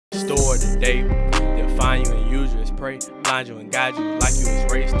store today. They'll find you and use you as prey, blind you and guide you like you was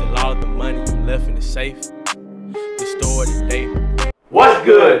raised. Still all of the money you left in the safe. The store today. What's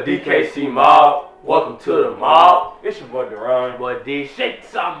good, DKC Mob? Welcome to the mob. It's your boy Deron. Boy D. Shake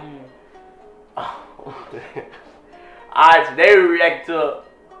something. Alright, today we react to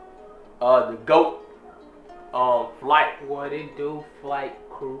the GOAT Flight. What it do, Flight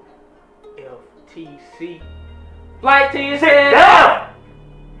Crew, FTC. Flight TC down!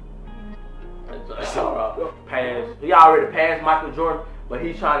 He already passed Michael Jordan, but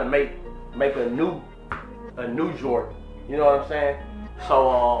he's trying to make a new Jordan. You know what I'm saying? So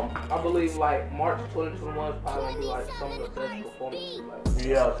I believe like March 2021 is probably gonna be like some of the best performances. Like,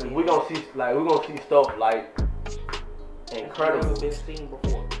 yeah, cause we're gonna see stuff like incredible. Never been seen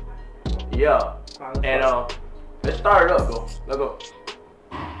before. Yeah, and let's start it up, go. Let's go.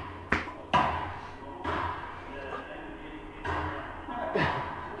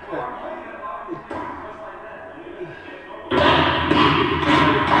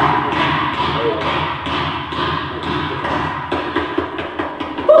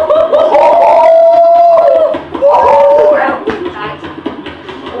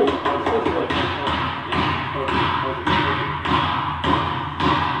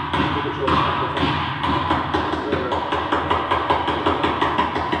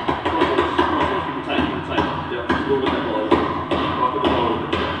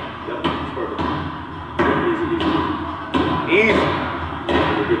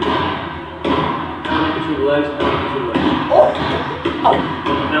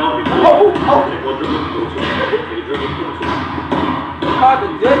 Hard to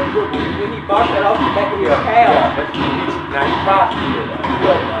judge when he bounced that off the back of his calf. Now he tried to do that.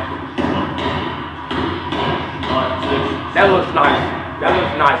 That looks nice. That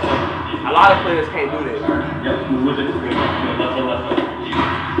looks nice. A lot of players can't do that. Yeah.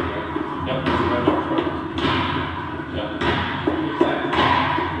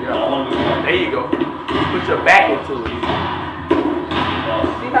 There you go. Put your back into it.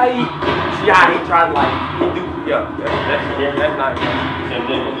 See how he tried to like do. Yeah, that's nice.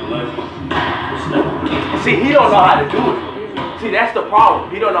 See, he don't know how to do it. See, that's the problem.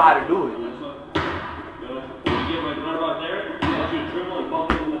 He don't know how to do it.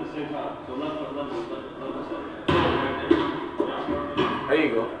 There you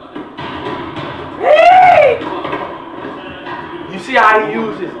go. Hey! You see how he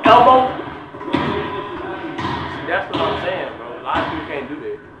used his elbow? See, that's what I'm saying, bro. A lot of people can't do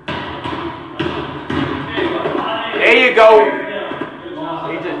that. There you go.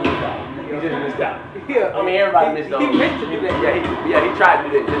 He just missed out. He just missed out. Yeah. I mean, everybody missed out. He meant to do that. Yeah, he tried to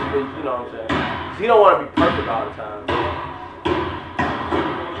do that just for, you know what I'm saying? He don't want to be perfect all the time.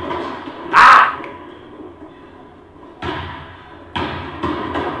 Ah!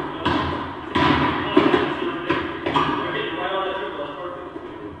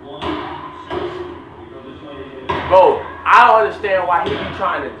 Bro, I don't understand why he be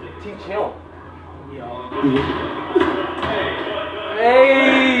trying to teach him.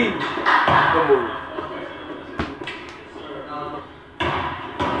 Hey! Good move.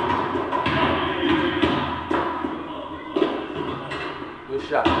 Good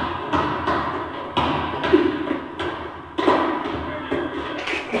shot.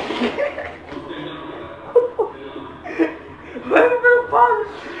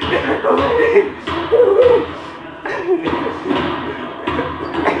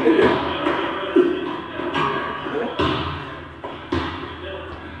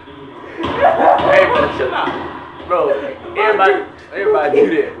 Hey, bro, chill out. Bro, everybody do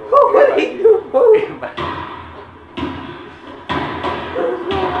that, bro. Everybody do that. Everybody.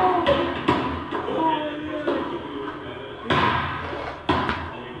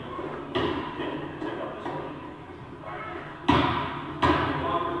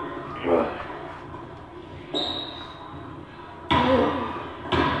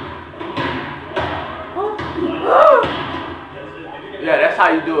 Yeah, that's how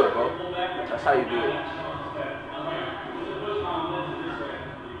you do it, bro. That's how you do it.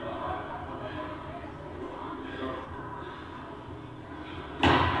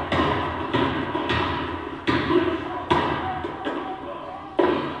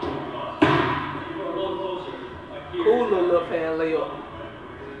 Cool little left hand layup.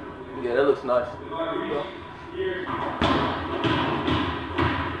 Yeah, that looks nice.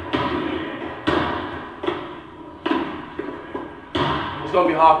 It's gonna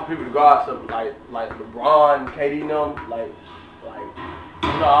be hard for people to guard something like LeBron, KD, them, like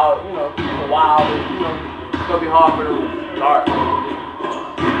wild, it's gonna be hard for them to guard.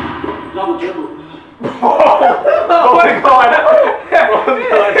 Double dribble. What's going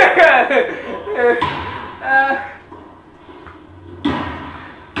on?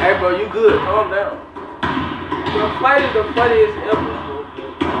 Hey, bro, you good? Calm down. The fight is the funniest ever, bro.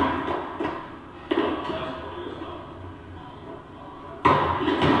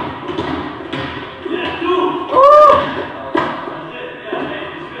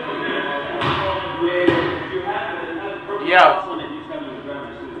 Yeah.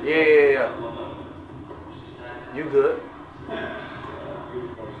 Yeah. You good?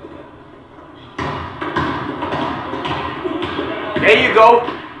 There you go.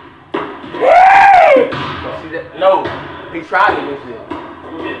 See that? No, he tried to miss it.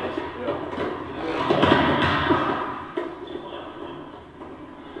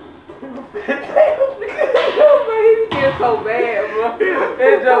 He gets so bad, bro.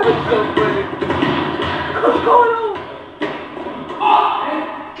 That joke is so funny. What's going on?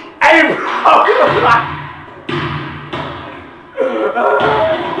 Hey, bro.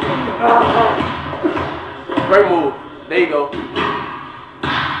 Great move. There you go.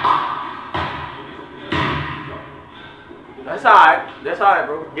 That's alright. That's alright,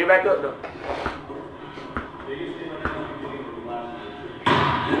 bro. Get back up though.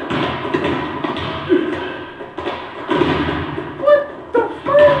 What the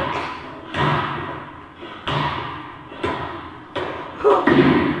fuck?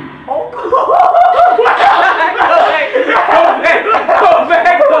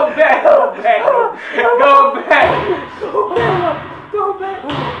 Go back.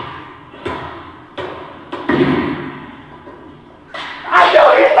 I know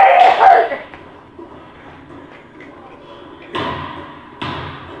his head hurt.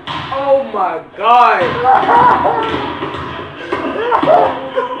 Oh my god.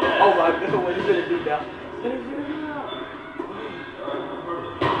 Oh my god, what are you gonna do now?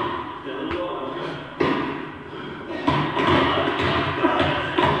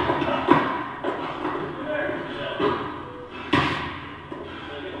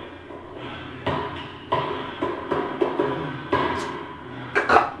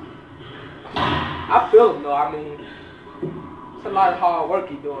 I feel him though. I mean, it's a lot of hard work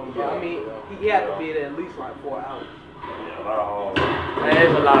he's doing, bro. I mean, he had to be there at least like 4 hours. Yeah, a lot of hard work. Man,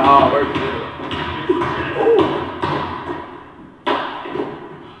 it's a lot of hard work to do. Ooh.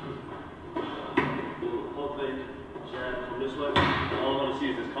 This way, all I want to see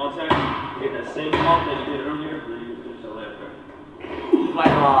is this contact. Get that same pump that you did earlier, then you can finish that layup there.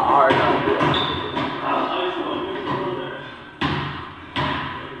 Like hard now.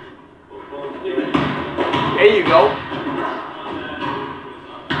 There you go.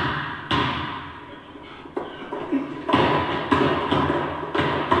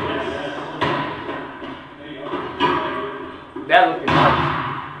 That looking nice.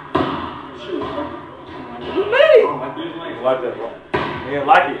 You made it. I like that, bro. You didn't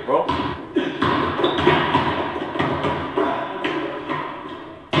like it, bro.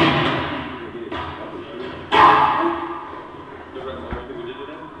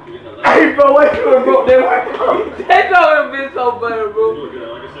 Hey, bro, what you doing, bro? That would have been so better, bro.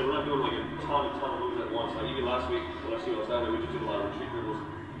 Like I said, we're not doing like a ton of moves at once. Like even last week, when I see what's out there, we just did a lot of retreat dribbles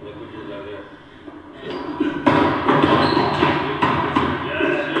and like quick moves out there.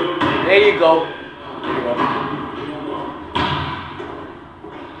 There you go.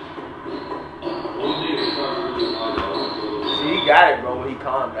 See, he got it, bro, when he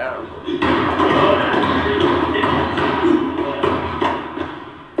calmed down.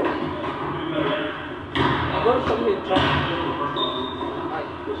 I'm going to show me a jump. Like,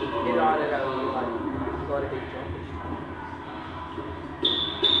 you know how they got to like, go to hit jumpers.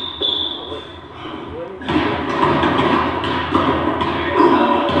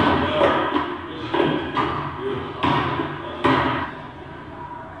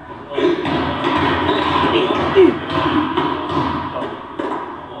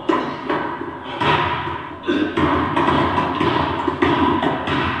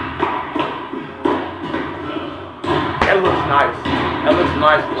 That looks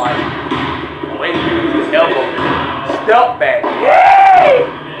nice, like, wait, his elbow. Step back. Yay!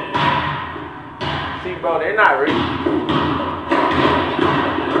 See, bro, they're not ready.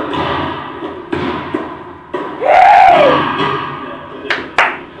 Yay!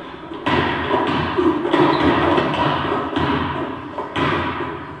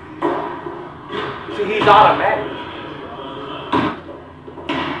 See, he's automatic.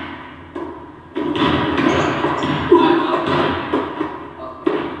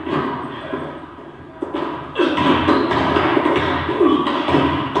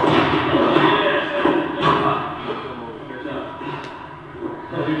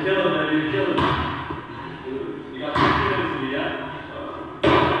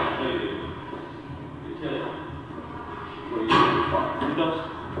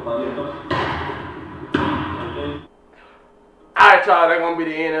 Alright, y'all, that's gonna be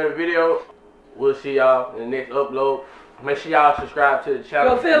the end of the video. We'll see y'all in the next upload. Make sure y'all subscribe to the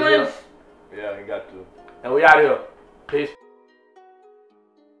channel. Your feelings? Yeah, you got to. And we out of here. Peace.